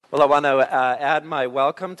Well, I want to add my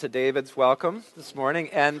welcome to David's welcome this morning.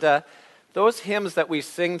 And those hymns that we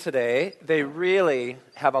sing today, they really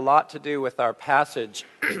have a lot to do with our passage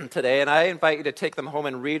today. And I invite you to take them home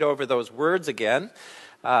and read over those words again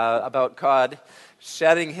about God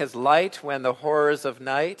shedding his light when the horrors of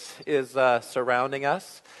night is surrounding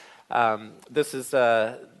us. This is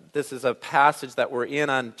a passage that we're in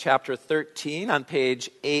on chapter 13 on page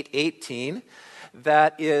 818.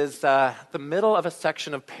 That is the middle of a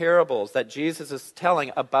section of parables that Jesus is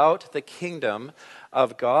telling about the kingdom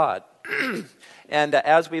of God. And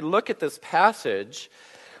as we look at this passage,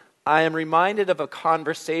 I am reminded of a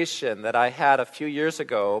conversation that I had a few years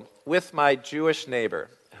ago with my Jewish neighbor,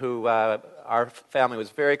 who our family was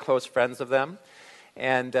very close friends of them.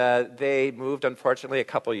 And they moved, unfortunately, a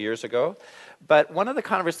couple years ago. But one of the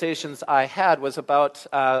conversations I had was about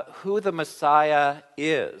who the Messiah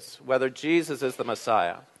is, whether Jesus is the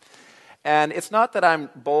Messiah. And it's not that I'm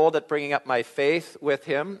bold at bringing up my faith with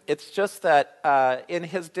him. It's just that in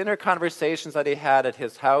his dinner conversations that he had at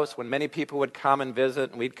his house, when many people would come and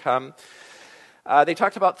visit and we'd come, they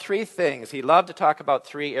talked about three things. He loved to talk about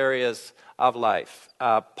three areas of life: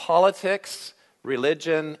 politics,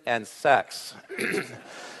 religion, and sex.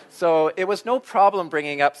 So it was no problem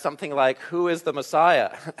bringing up something like, who is the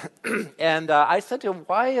Messiah? And I said to him,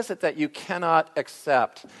 why is it that you cannot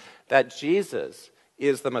accept that Jesus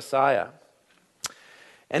is the Messiah?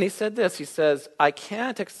 And he said this, he says, I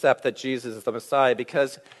can't accept that Jesus is the Messiah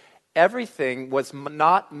because everything was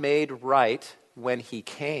not made right when he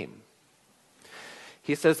came.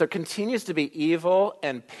 He says there continues to be evil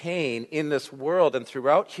and pain in this world and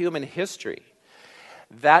throughout human history.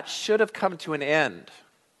 That should have come to an end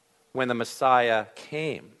when the Messiah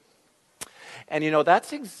came. And you know,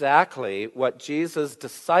 that's exactly what Jesus'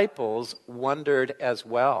 disciples wondered as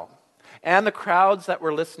well. And the crowds that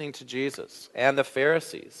were listening to Jesus and the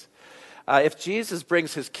Pharisees. If Jesus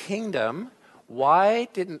brings his kingdom, why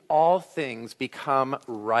didn't all things become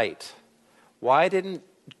right? Why didn't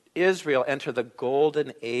Israel enter the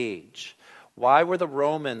golden age? Why were the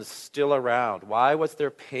Romans still around? Why was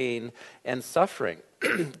there pain and suffering?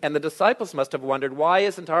 And the disciples must have wondered, why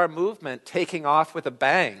isn't our movement taking off with a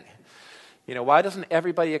bang? You know, why doesn't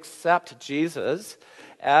everybody accept Jesus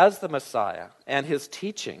as the Messiah and his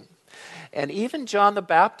teaching? And even John the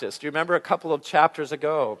Baptist, you remember a couple of chapters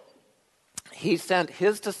ago, he sent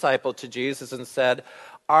his disciple to Jesus and said,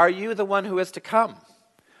 are you the one who is to come?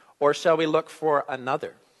 Or shall we look for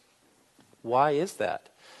another? Why is that?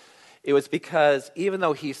 It was because even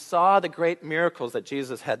though he saw the great miracles that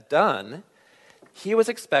Jesus had done, he was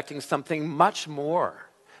expecting something much more,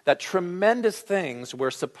 that tremendous things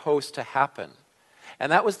were supposed to happen.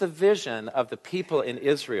 And that was the vision of the people in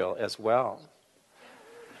Israel as well.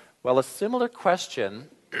 Well, a similar question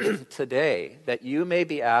today that you may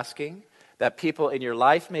be asking, that people in your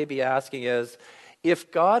life may be asking is,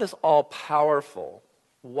 if God is all-powerful,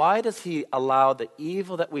 why does he allow the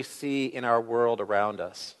evil that we see in our world around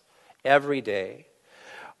us every day?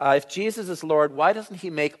 If Jesus is Lord, why doesn't he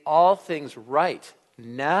make all things right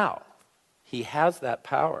now? He has that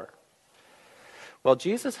power. Well,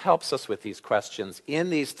 Jesus helps us with these questions in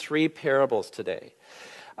these three parables today.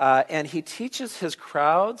 And he teaches his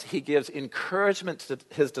crowds, he gives encouragement to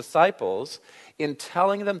his disciples in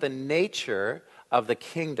telling them the nature of the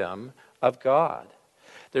kingdom of God.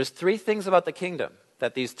 There's three things about the kingdom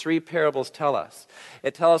that these three parables tell us.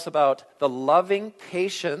 It tells us about the loving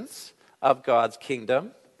patience of God's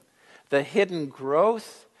kingdom, the hidden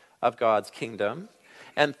growth of God's kingdom,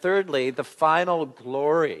 and thirdly, the final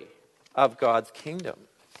glory of God's kingdom.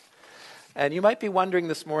 And you might be wondering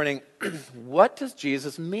this morning, what does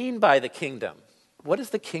Jesus mean by the kingdom? What is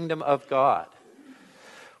the kingdom of God?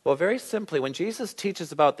 Well, very simply, when Jesus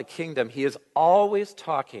teaches about the kingdom, he is always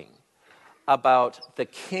talking about the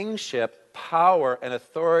kingship, power, and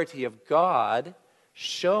authority of God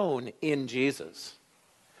shown in Jesus.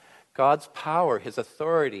 God's power, his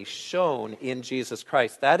authority shown in Jesus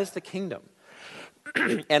Christ. That is the kingdom.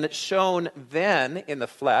 And it's shown then in the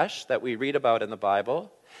flesh that we read about in the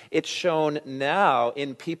Bible. It's shown now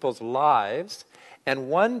in people's lives. And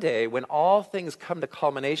one day, when all things come to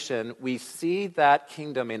culmination, we see that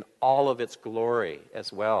kingdom in all of its glory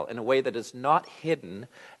as well, in a way that is not hidden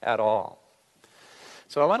at all.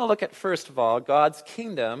 So I want to look at, first of all, God's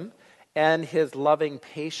kingdom and his loving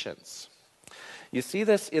patience. You see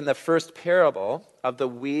this in the first parable of the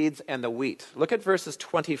weeds and the wheat. Look at verses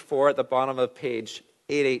 24 at the bottom of page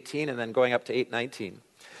 818 and then going up to 819.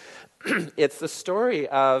 It's the story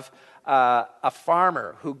of a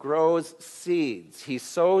farmer who grows seeds. He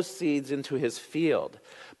sows seeds into his field.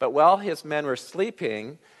 But while his men were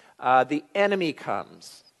sleeping, the enemy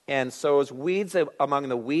comes and sows weeds among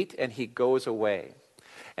the wheat, and he goes away.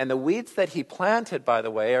 And the weeds that he planted, by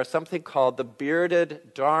the way, are something called the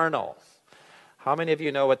bearded darnel. How many of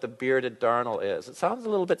you know what the bearded darnel is? It sounds a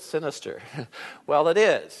little bit sinister. Well, it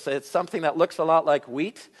is. It's something that looks a lot like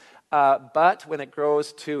wheat, but when it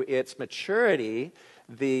grows to its maturity,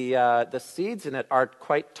 the seeds in it are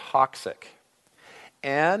quite toxic.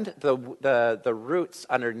 And the roots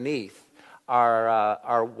underneath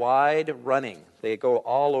are wide running. They go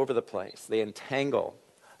all over the place. They entangle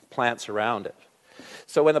plants around it.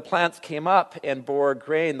 So when the plants came up and bore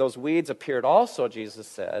grain, those weeds appeared also, Jesus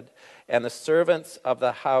said. And the servants of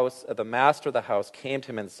the house, the master of the house, came to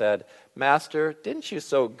him and said, "Master, didn't you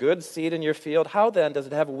sow good seed in your field? How then does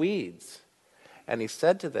it have weeds?" And he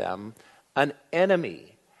said to them, "An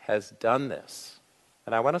enemy has done this."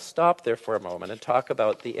 And I want to stop there for a moment and talk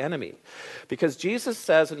about the enemy. Because Jesus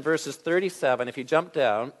says in verses 37, if you jump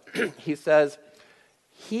down, he says,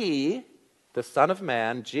 he, the Son of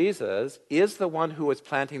Man, Jesus, is the one who is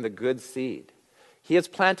planting the good seed. He is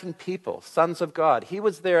planting people, sons of God. He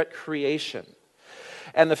was there at creation.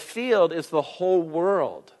 And the field is the whole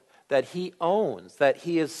world that he owns, that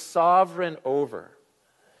he is sovereign over.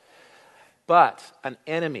 But an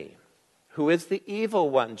enemy, who is the evil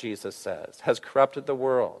one, Jesus says, has corrupted the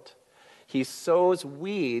world. He sows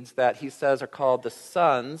weeds that he says are called the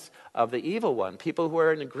sons of the evil one, people who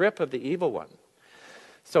are in the grip of the evil one.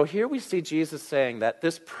 So here we see Jesus saying that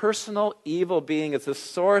this personal evil being is the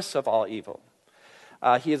source of all evil.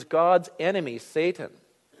 He is God's enemy, Satan,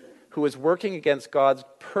 who is working against God's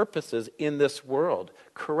purposes in this world,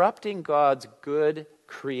 corrupting God's good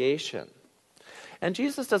creation. And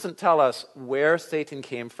Jesus doesn't tell us where Satan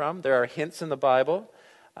came from. There are hints in the Bible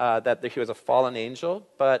that he was a fallen angel,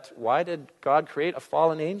 but why did God create a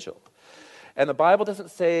fallen angel? And the Bible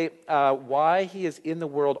doesn't say why he is in the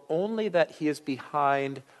world, only that he is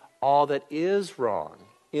behind all that is wrong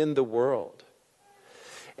in the world.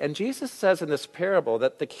 And Jesus says in this parable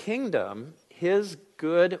that the kingdom, his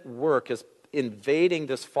good work, is invading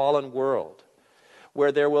this fallen world,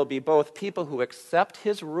 where there will be both people who accept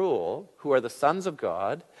his rule, who are the sons of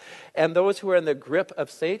God, and those who are in the grip of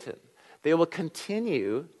Satan. They will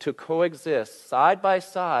continue to coexist side by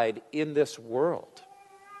side in this world.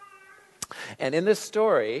 And in this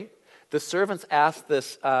story, the servants ask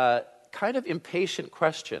this kind of impatient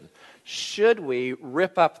question: should we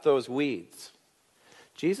rip up those weeds?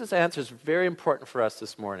 Jesus' answer is very important for us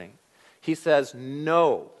this morning. He says,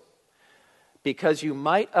 no, because you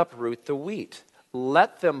might uproot the wheat.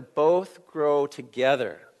 Let them both grow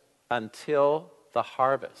together until the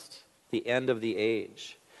harvest, the end of the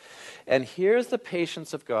age. And here's the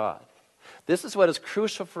patience of God. This is what is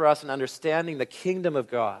crucial for us in understanding the kingdom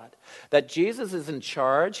of God. That Jesus is in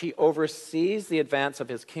charge, he oversees the advance of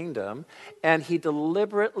his kingdom, and he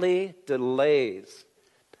deliberately delays.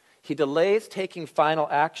 He delays taking final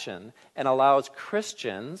action and allows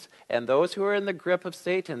Christians and those who are in the grip of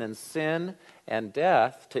Satan and sin and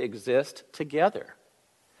death to exist together.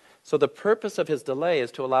 So the purpose of his delay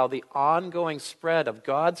is to allow the ongoing spread of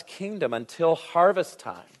God's kingdom until harvest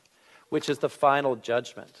time, which is the final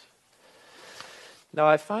judgment. Now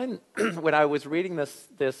I find, when I was reading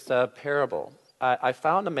this parable, I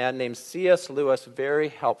found a man named C.S. Lewis very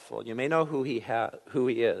helpful. You may know who he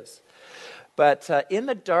is. But in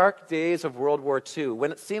the dark days of World War II,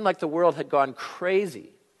 when it seemed like the world had gone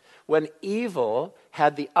crazy, when evil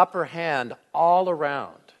had the upper hand all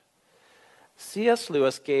around, C.S.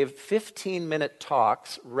 Lewis gave 15-minute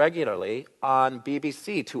talks regularly on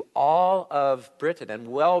BBC to all of Britain and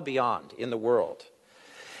well beyond in the world.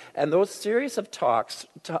 And those series of talks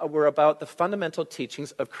were about the fundamental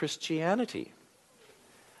teachings of Christianity,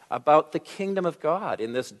 about the kingdom of God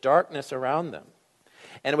in this darkness around them.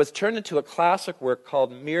 And it was turned into a classic work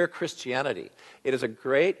called Mere Christianity. It is a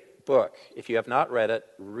great book. If you have not read it,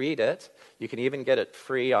 read it. You can even get it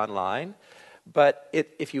free online. But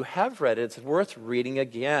if you have read it, it's worth reading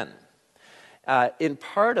again. In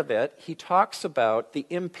part of it, he talks about the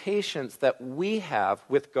impatience that we have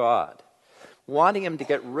with God, wanting him to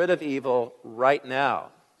get rid of evil right now,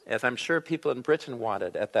 as I'm sure people in Britain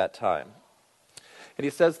wanted at that time. And he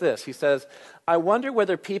says this, he says, "I wonder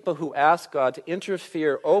whether people who ask God to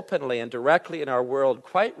interfere openly and directly in our world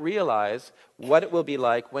quite realize what it will be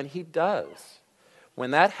like when he does.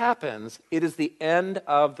 When that happens, it is the end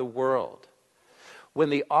of the world. When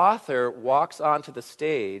the author walks onto the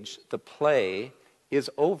stage, the play is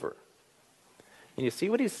over." And you see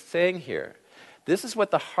what he's saying here? This is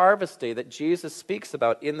what the harvest day that Jesus speaks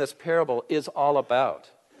about in this parable is all about.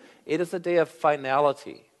 It is a day of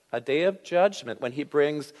finality, a day of judgment when he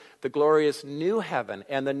brings the glorious new heaven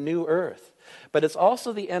and the new earth. But it's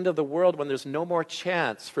also the end of the world when there's no more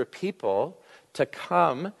chance for people to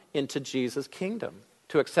come into Jesus' kingdom,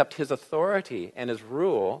 to accept his authority and his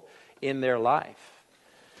rule in their life.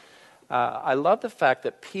 I love the fact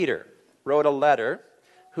that Peter wrote a letter,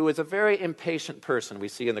 who is a very impatient person we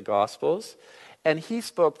see in the Gospels, and he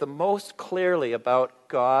spoke the most clearly about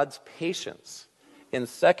God's patience in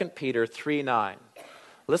 2 Peter 3:9.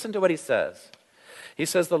 Listen to what he says. He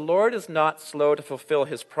says, "The Lord is not slow to fulfill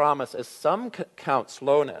his promise, as some count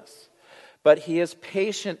slowness, but he is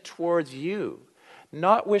patient towards you,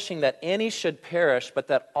 not wishing that any should perish, but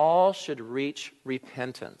that all should reach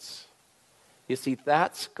repentance." You see,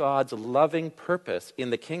 that's God's loving purpose in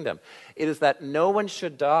the kingdom. It is that no one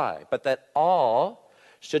should die, but that all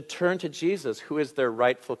should turn to Jesus, who is their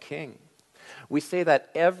rightful king. We say that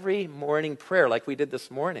every morning prayer, like we did this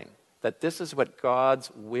morning, that this is what God's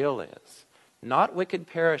will is. Not wicked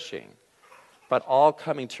perishing, but all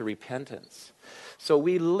coming to repentance. So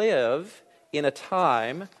we live in a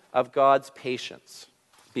time of God's patience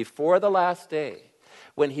before the last day,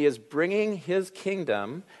 when he is bringing his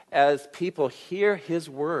kingdom as people hear his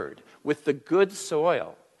word with the good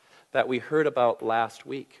soil that we heard about last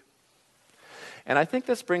week. And I think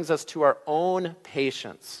this brings us to our own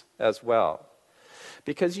patience as well.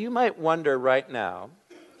 Because you might wonder right now,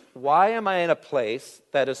 why am I in a place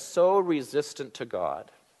that is so resistant to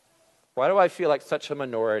God? Why do I feel like such a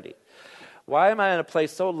minority? Why am I in a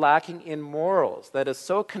place so lacking in morals, that is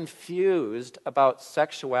so confused about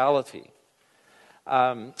sexuality?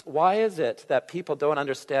 Why is it that people don't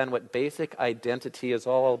understand what basic identity is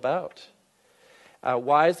all about?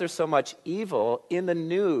 Why is there so much evil in the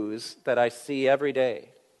news that I see every day?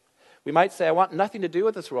 We might say, I want nothing to do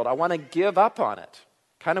with this world. I want to give up on it,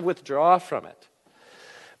 kind of withdraw from it.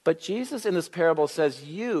 But Jesus in this parable says,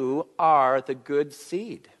 you are the good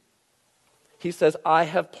seed. He says, I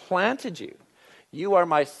have planted you. You are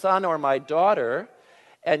my son or my daughter,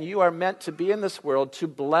 and you are meant to be in this world to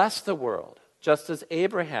bless the world, just as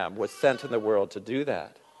Abraham was sent in the world to do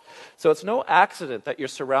that. So it's no accident that you're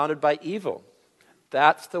surrounded by evil.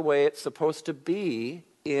 That's the way it's supposed to be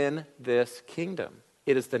in this kingdom.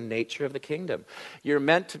 It is the nature of the kingdom. You're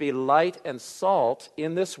meant to be light and salt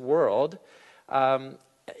in this world and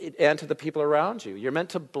to the people around you. You're meant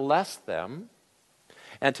to bless them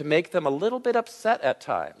and to make them a little bit upset at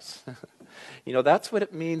times. That's what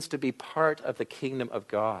it means to be part of the kingdom of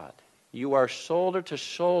God. You are shoulder to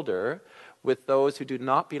shoulder with those who do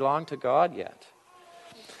not belong to God yet.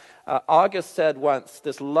 August said once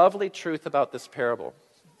this lovely truth about this parable.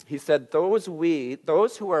 He said, those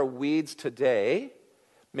who are weeds today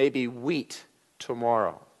may be wheat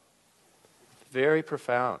tomorrow. Very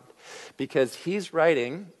profound. Because he's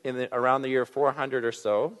writing around the year 400 or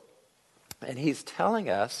so, and he's telling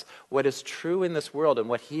us what is true in this world and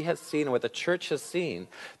what he has seen and what the church has seen,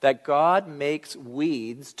 that God makes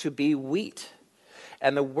weeds to be wheat.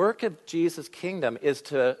 And the work of Jesus' kingdom is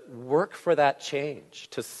to work for that change,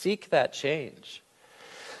 to seek that change.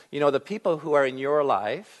 The people who are in your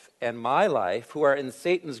life and my life, who are in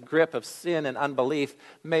Satan's grip of sin and unbelief,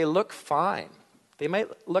 may look fine. They might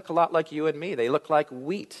look a lot like you and me. They look like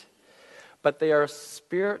wheat. But they are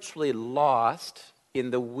spiritually lost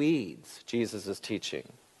in the weeds, Jesus is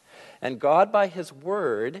teaching. And God, by his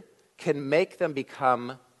word, can make them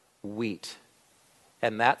become wheat.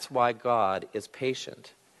 And that's why God is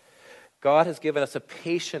patient. God has given us a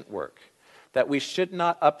patient work that we should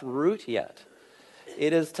not uproot yet.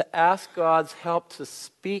 It is to ask God's help to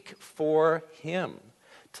speak for him,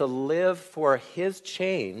 to live for his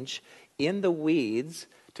change in the weeds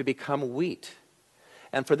to become wheat.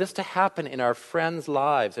 And for this to happen in our friends'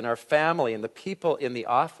 lives, in our family, in the people in the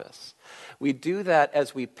office. We do that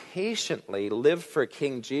as we patiently live for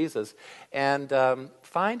King Jesus and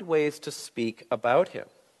find ways to speak about him.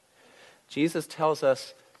 Jesus tells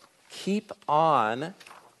us, keep on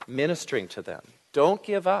ministering to them. Don't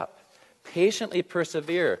give up. Patiently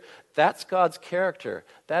persevere. That's God's character.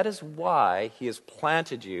 That is why he has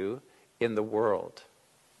planted you in the world.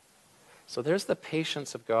 So there's the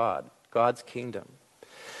patience of God, God's kingdom.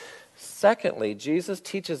 Secondly, Jesus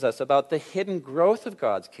teaches us about the hidden growth of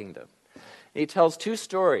God's kingdom. He tells two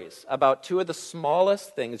stories about two of the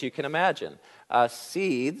smallest things you can imagine,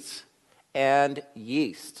 seeds and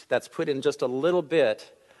yeast that's put in just a little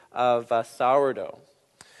bit of sourdough.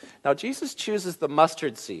 Now, Jesus chooses the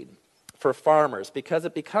mustard seed for farmers because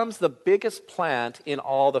it becomes the biggest plant in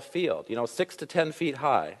all the field, 6 to 10 feet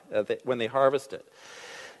high when they harvest it.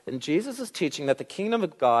 And Jesus is teaching that the kingdom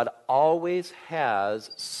of God always has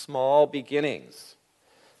small beginnings.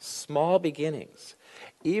 Small beginnings.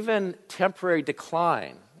 even temporary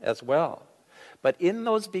decline as well. But in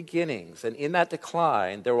those beginnings and in that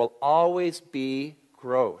decline, there will always be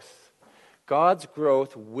growth. God's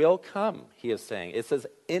growth will come, he is saying. It's as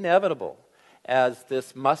inevitable as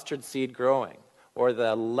this mustard seed growing or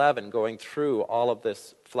the leaven going through all of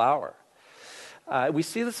this flour. We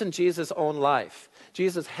see this in Jesus' own life.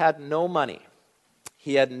 Jesus had no money.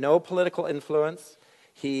 He had no political influence.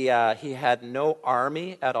 He had no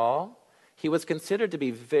army at all. He was considered to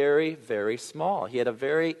be very, very small. He had a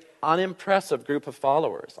very unimpressive group of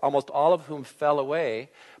followers, almost all of whom fell away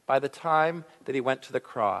by the time that he went to the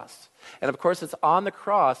cross. And of course, it's on the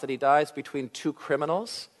cross that he dies between two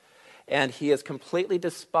criminals, and he is completely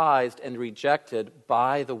despised and rejected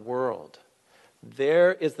by the world.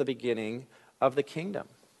 There is the beginning of the kingdom.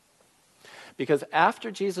 Because after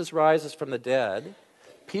Jesus rises from the dead,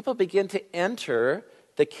 people begin to enter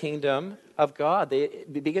the kingdom of God. They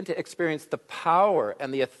begin to experience the power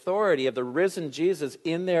and the authority of the risen Jesus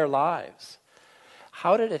in their lives.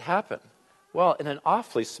 How did it happen? Well, in an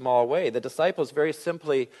awfully small way. The disciples very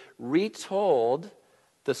simply retold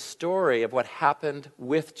the story of what happened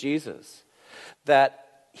with Jesus.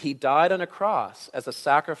 That he died on a cross as a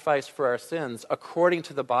sacrifice for our sins according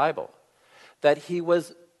to the Bible. That he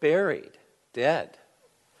was buried, dead.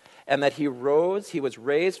 And that he was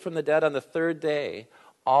raised from the dead on the third day,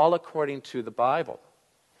 all according to the Bible.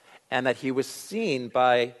 And that he was seen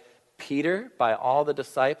by Peter, by all the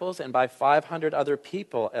disciples, and by 500 other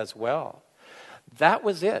people as well. That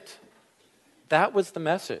was it. That was the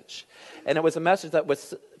message. And it was a message that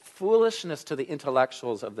was foolishness to the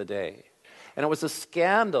intellectuals of the day. And it was a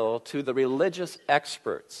scandal to the religious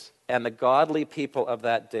experts and the godly people of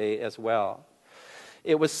that day as well.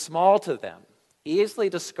 It was small to them, easily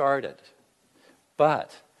discarded.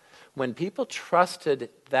 But when people trusted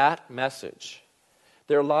that message,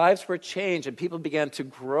 their lives were changed and people began to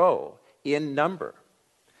grow in number.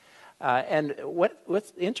 And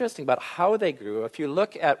what's interesting about how they grew, if you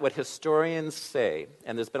look at what historians say,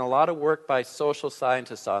 and there's been a lot of work by social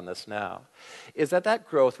scientists on this now, is that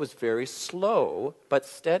growth was very slow but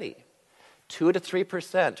steady. 2 to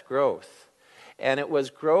 3% growth. And it was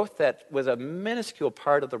growth that was a minuscule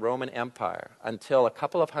part of the Roman Empire until a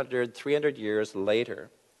couple of 300 years later.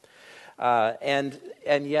 And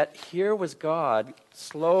yet here was God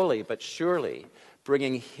slowly but surely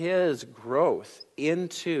bringing his growth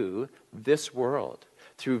into this world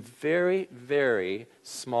through very, very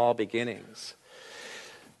small beginnings.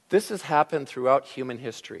 This has happened throughout human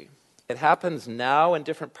history. It happens now in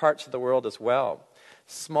different parts of the world as well.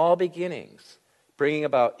 Small beginnings bringing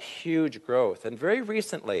about huge growth. And very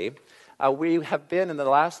recently, we have been in the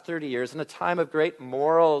last 30 years in a time of great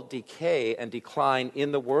moral decay and decline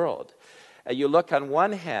in the world. You look on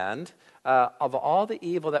one hand of all the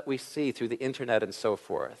evil that we see through the internet and so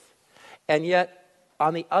forth. And yet,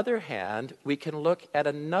 on the other hand, we can look at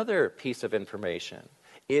another piece of information.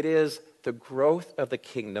 It is the growth of the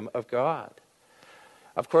kingdom of God.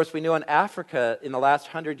 Of course, we know in Africa in the last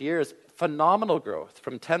 100 years, phenomenal growth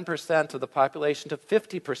from 10% of the population to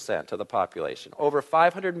 50% of the population. Over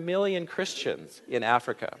 500 million Christians in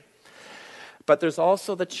Africa. But there's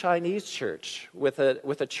also the Chinese church with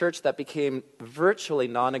a church that became virtually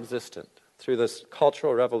non-existent through this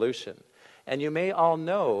cultural revolution. And you may all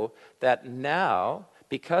know that now,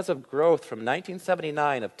 because of growth from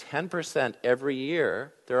 1979 of 10% every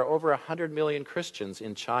year, there are over 100 million Christians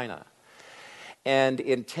in China. And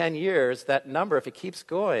in 10 years, that number, if it keeps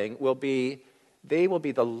going, they will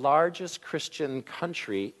be the largest Christian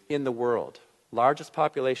country in the world, largest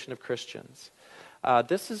population of Christians.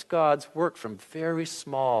 This is God's work from very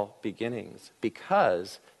small beginnings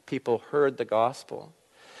because people heard the gospel.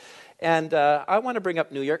 And I want to bring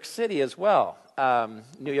up New York City as well.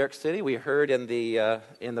 New York City, we heard in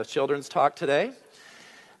the children's talk today.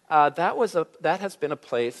 That has been a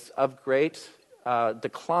place of great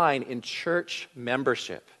decline in church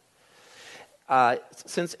membership. In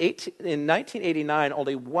 1989,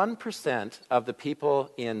 only 1% of the people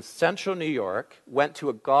in central New York went to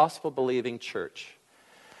a gospel-believing church.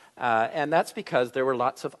 And that's because there were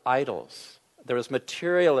lots of idols. There was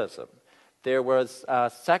materialism. There was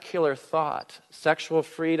secular thought, sexual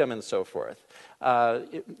freedom, and so forth.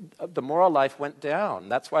 The moral life went down.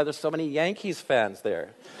 That's why there's so many Yankees fans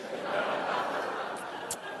there.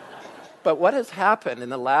 But what has happened in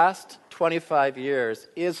the last 25 years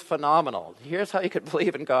is phenomenal. Here's how you could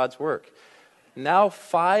believe in God's work. Now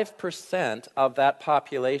 5% of that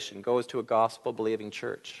population goes to a gospel-believing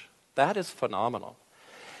church. That is phenomenal.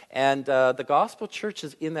 And the gospel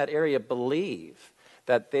churches in that area believe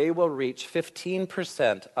that they will reach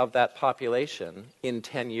 15% of that population in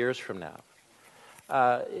 10 years from now.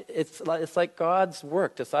 It's like God's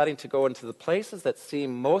work, deciding to go into the places that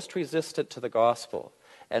seem most resistant to the gospel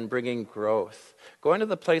and bringing growth. Going to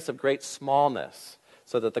the place of great smallness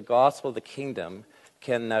so that the gospel of the kingdom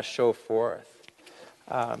can show forth.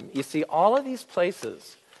 You see, all of these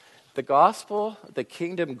places, the gospel, the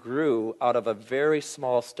kingdom grew out of a very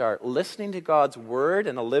small start. Listening to God's word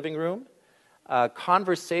in a living room,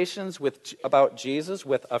 conversations about Jesus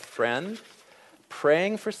with a friend,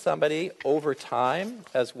 praying for somebody over time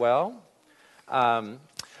as well,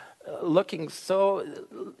 looking so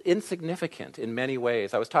insignificant in many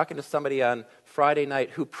ways. I was talking to somebody on Friday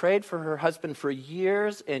night who prayed for her husband for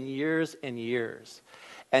years and years and years,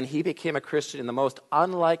 and he became a Christian in the most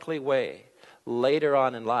unlikely way later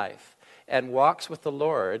on in life and walks with the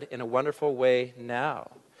Lord in a wonderful way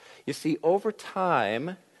now. You see, over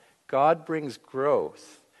time, God brings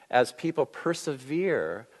growth as people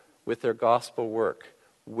persevere with their gospel work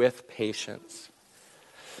with patience.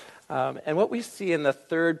 And what we see in the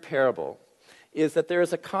third parable is that there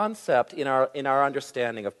is a concept in our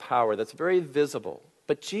understanding of power that's very visible.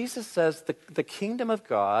 But Jesus says the kingdom of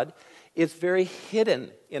God is very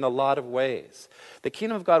hidden in a lot of ways. The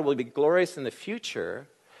kingdom of God will be glorious in the future,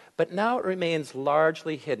 but now it remains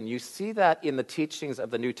largely hidden. You see that in the teachings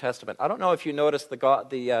of the New Testament. I don't know if you noticed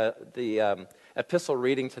the epistle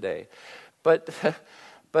reading today,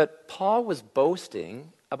 but Paul was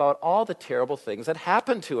boasting about all the terrible things that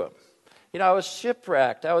happened to him. You know, I was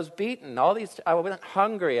shipwrecked, I was beaten, I went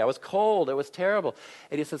hungry, I was cold, it was terrible.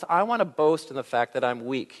 And he says, I want to boast in the fact that I'm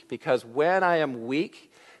weak, because when I am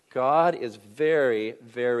weak, God is very,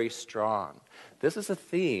 very strong. This is a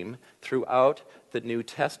theme throughout the New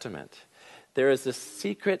Testament. There is this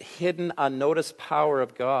secret, hidden, unnoticed power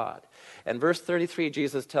of God. And verse 33,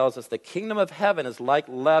 Jesus tells us, the kingdom of heaven is like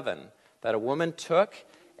leaven that a woman took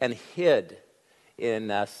and hid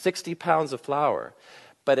in 60 pounds of flour.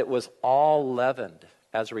 But it was all leavened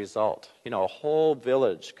as a result. You know, a whole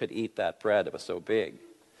village could eat that bread. It was so big.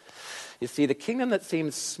 You see, the kingdom that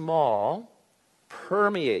seems small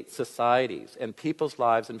permeates societies and people's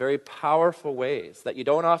lives in very powerful ways that you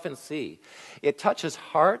don't often see. It touches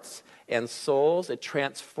hearts and souls. It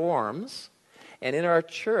transforms. And in our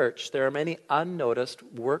church, there are many unnoticed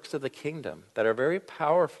works of the kingdom that are very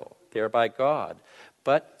powerful. They are by God,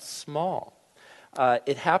 but small.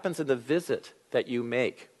 It happens in the visit that you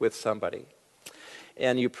make with somebody,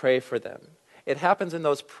 and you pray for them. It happens in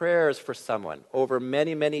those prayers for someone over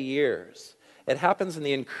many, many years. It happens in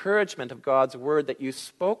the encouragement of God's word that you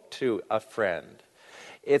spoke to a friend.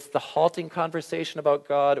 It's the halting conversation about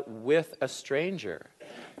God with a stranger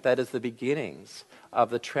that is the beginnings of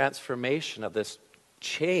the transformation of this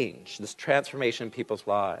change, this transformation in people's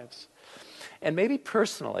lives. And maybe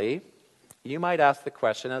personally, you might ask the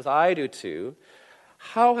question, as I do too,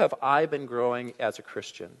 how have I been growing as a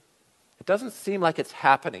Christian? It doesn't seem like it's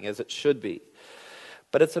happening as it should be.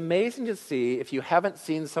 But it's amazing to see, if you haven't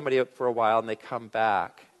seen somebody for a while and they come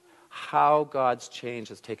back, how God's change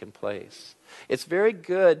has taken place. It's very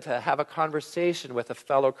good to have a conversation with a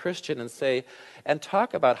fellow Christian and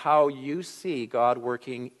talk about how you see God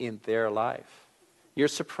working in their life. You're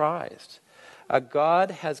surprised.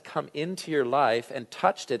 God has come into your life and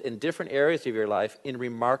touched it in different areas of your life in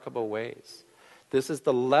remarkable ways. This is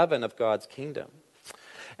the leaven of God's kingdom.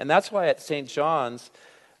 And that's why at St. John's,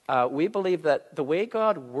 we believe that the way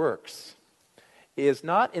God works is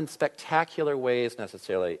not in spectacular ways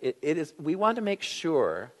necessarily. We want to make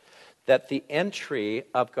sure that the entry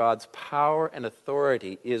of God's power and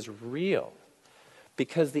authority is real,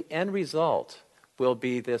 because the end result will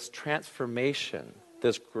be this transformation,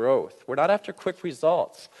 this growth. We're not after quick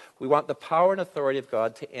results. We want the power and authority of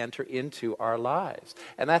God to enter into our lives.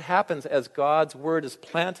 And that happens as God's word is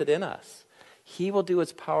planted in us. He will do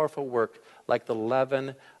his powerful work like the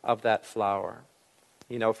leaven of that flour.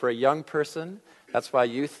 You know, for a young person, that's why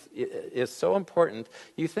youth is so important.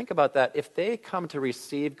 You think about that. If they come to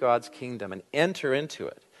receive God's kingdom and enter into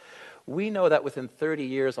it, we know that within 30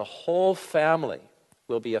 years, a whole family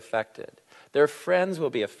will be affected. Their friends will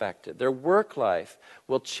be affected. Their work life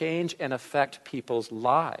will change and affect people's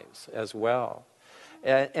lives as well.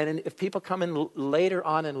 And if people come in later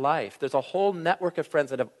on in life, there's a whole network of friends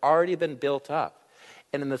that have already been built up.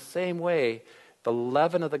 And in the same way, the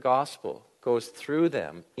leaven of the gospel goes through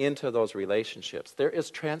them into those relationships. There is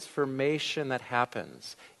transformation that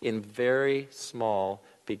happens in very small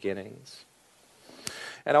beginnings.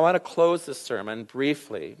 And I want to close this sermon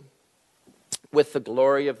briefly with the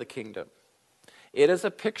glory of the kingdom. It is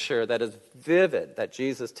a picture that is vivid that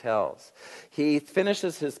Jesus tells. He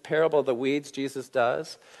finishes his parable of the weeds, Jesus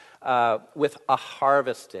does, with a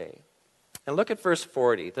harvest day. And look at verse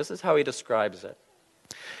 40. This is how he describes it.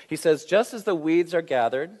 He says, just as the weeds are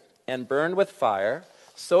gathered and burned with fire,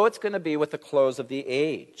 so it's going to be with the close of the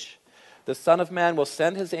age. The Son of Man will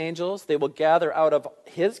send his angels. They will gather out of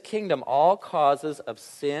his kingdom all causes of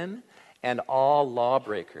sin and all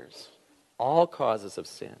lawbreakers. All causes of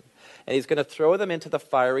sin. And he's going to throw them into the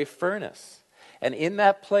fiery furnace. And in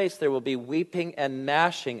that place there will be weeping and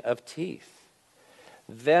gnashing of teeth.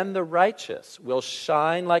 Then the righteous will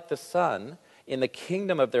shine like the sun in the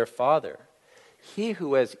kingdom of their Father. He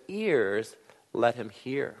who has ears, let him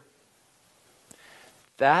hear.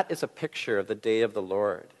 That is a picture of the day of the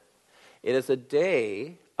Lord. It is a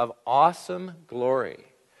day of awesome glory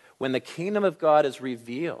when the kingdom of God is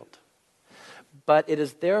revealed. But it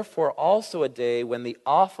is therefore also a day when the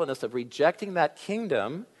awfulness of rejecting that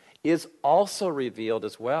kingdom is also revealed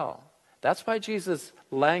as well. That's why Jesus'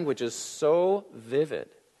 language is so vivid.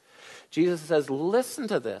 Jesus says, listen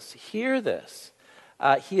to this, hear this.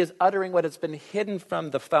 He is uttering what has been hidden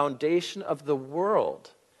from the foundation of the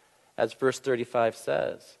world, as verse 35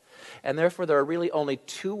 says. And therefore there are really only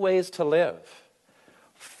two ways to live: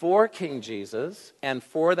 for King Jesus and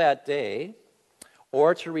for that day,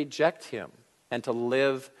 or to reject him and to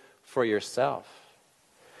live for yourself.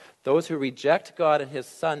 Those who reject God and his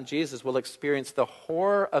Son, Jesus, will experience the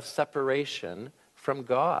horror of separation from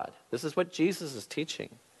God. This is what Jesus is teaching.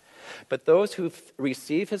 But those who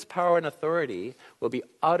receive his power and authority will be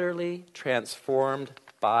utterly transformed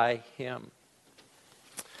by him.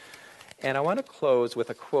 And I want to close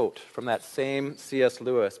with a quote from that same C.S.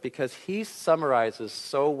 Lewis, because he summarizes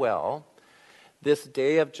so well this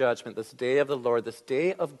day of judgment, this day of the Lord, this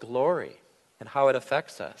day of glory, and how it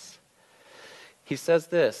affects us. He says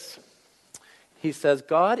this. He says,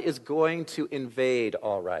 God is going to invade,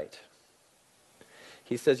 all right.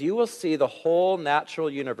 He says, you will see the whole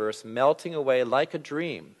natural universe melting away like a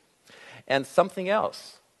dream, and something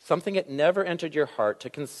else, something it never entered your heart to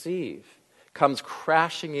conceive, comes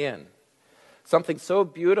crashing in. Something so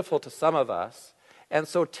beautiful to some of us and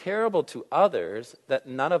so terrible to others that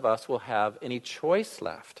none of us will have any choice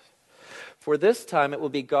left. For this time it will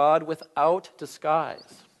be God without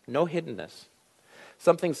disguise, no hiddenness.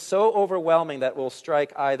 Something so overwhelming that will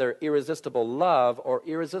strike either irresistible love or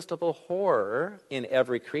irresistible horror in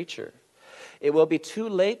every creature. It will be too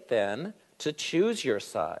late then to choose your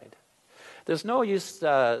side. There's no use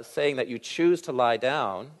saying that you choose to lie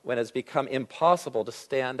down when it's become impossible to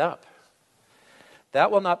stand up. That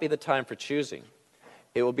will not be the time for choosing.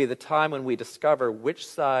 It will be the time when we discover which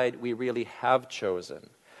side we really have chosen,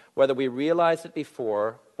 whether we realized it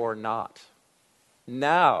before or not.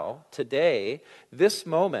 Now, today, this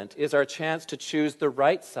moment is our chance to choose the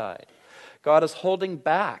right side. God is holding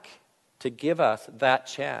back to give us that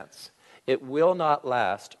chance. It will not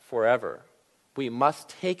last forever. We must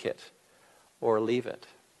take it or leave it.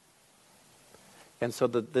 And so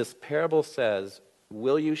this parable says,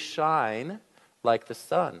 will you shine like the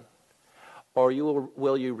sun, or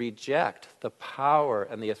will you reject the power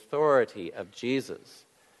and the authority of Jesus,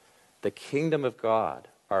 the kingdom of God,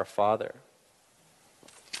 our Father?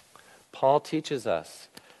 Paul teaches us,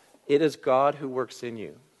 it is God who works in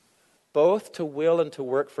you, both to will and to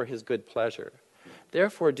work for his good pleasure.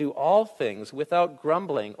 Therefore, do all things without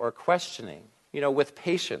grumbling or questioning, with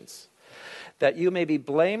patience, that you may be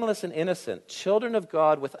blameless and innocent, children of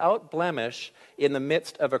God without blemish in the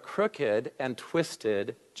midst of a crooked and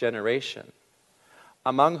twisted generation,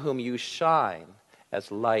 among whom you shine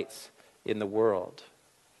as lights in the world.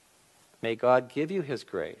 May God give you his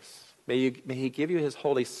grace. May he give you his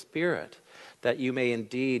Holy Spirit, that you may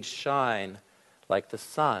indeed shine like the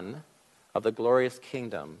sun of the glorious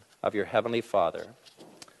kingdom of your heavenly Father.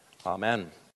 Amen.